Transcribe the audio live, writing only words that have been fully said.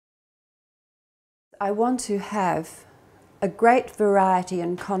I want to have a great variety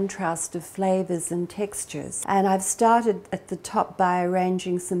and contrast of flavours and textures. And I've started at the top by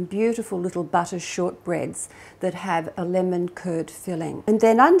arranging some beautiful little butter shortbreads that have a lemon curd filling. And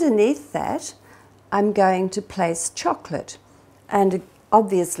then underneath that, I'm going to place chocolate. And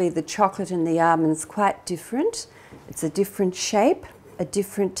obviously the chocolate and the almond's quite different. It's a different shape, a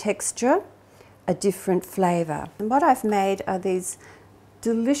different texture, a different flavour. And what I've made are these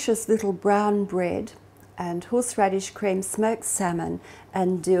delicious little brown bread and horseradish cream smoked salmon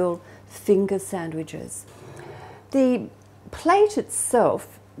and dill finger sandwiches. The plate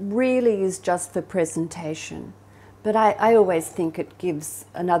itself really is just for presentation, but I always think it gives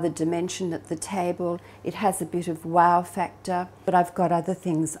another dimension at the table. It has a bit of wow factor, but I've got other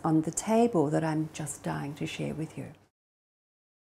things on the table that I'm just dying to share with you.